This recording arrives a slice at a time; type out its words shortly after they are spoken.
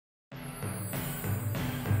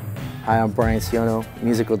Hi, I'm Bryant Siono,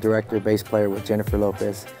 musical director, bass player with Jennifer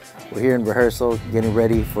Lopez. We're here in rehearsal, getting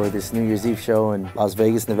ready for this New Year's Eve show in Las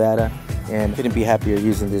Vegas, Nevada, and couldn't be happier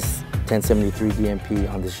using this 1073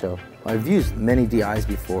 DMP on this show. I've used many DIs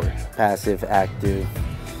before, passive, active,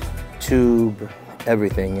 tube,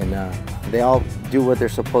 everything, and they all do what they're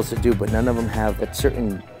supposed to do, but none of them have that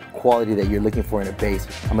certain quality that you're looking for in a bass.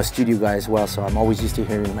 I'm a studio guy as well, so I'm always used to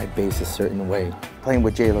hearing my bass a certain way. Playing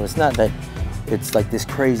with JLO, it's not that it's like this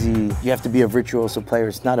crazy, you have to be a virtuoso player.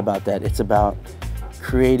 It's not about that. It's about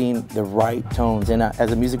creating the right tones. And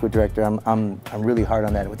as a musical director, I'm really hard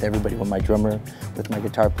on that with everybody, with my drummer, with my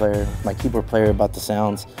guitar player, my keyboard player, about the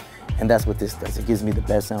sounds. And that's what this does. It gives me the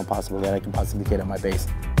best sound possible that I can possibly get on my bass.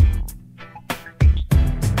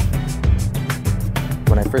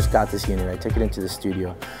 When I first got this unit, I took it into the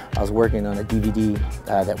studio. I was working on a DVD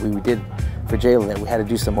that we did for JLO that we had to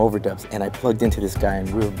do some overdubs, and I plugged into this guy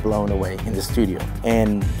and we were blown away in the studio.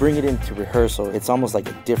 And bring it into rehearsal, it's almost like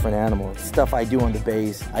a different animal. Stuff I do on the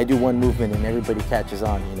bass, I do one movement and everybody catches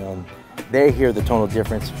on, you know. And they hear the tonal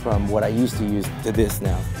difference from what I used to use to this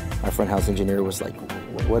now. My front house engineer was like,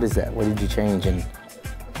 what is that? What did you change? And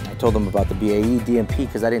I told him about the BAE DMP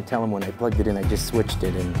because I didn't tell him when I plugged it in, I just switched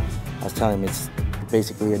it. And I was telling him it's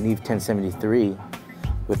basically a Neve 1073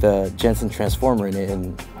 with a Jensen transformer in it,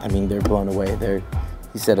 and I mean, they're blown away.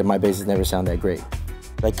 He said that my basses never sound that great.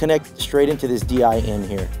 I connect straight into this DI in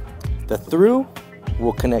here. The through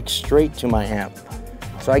will connect straight to my amp.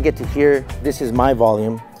 So I get to hear, this is my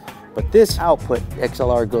volume, but this output,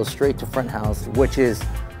 XLR, goes straight to front house, which is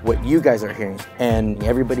what you guys are hearing. And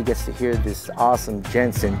everybody gets to hear this awesome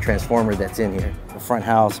Jensen transformer that's in here. The front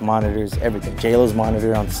house, monitors, everything. JLO's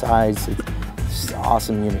monitor on the sides. It's an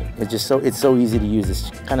awesome unit. It's so easy to use. It's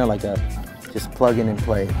kind of like a just plug in and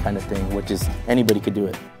play kind of thing, which is anybody could do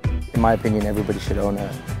it. In my opinion, everybody should own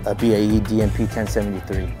a BAE DMP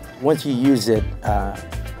 1073. Once you use it,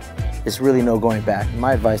 it's really no going back.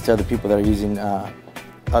 My advice to other people that are using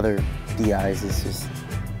other DIs is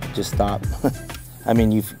just stop. I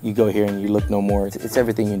mean, you go here and you look no more. It's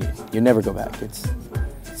everything you need. You never go back. It's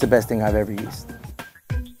the best thing I've ever used.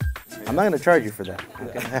 I'm not going to charge you for that.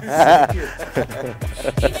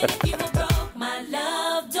 Even if you were broke, my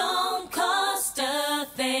love don't cost a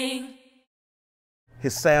thing.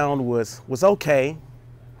 His sound was okay.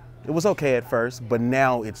 It was okay at first, but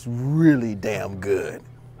now it's really damn good.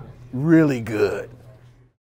 Really good.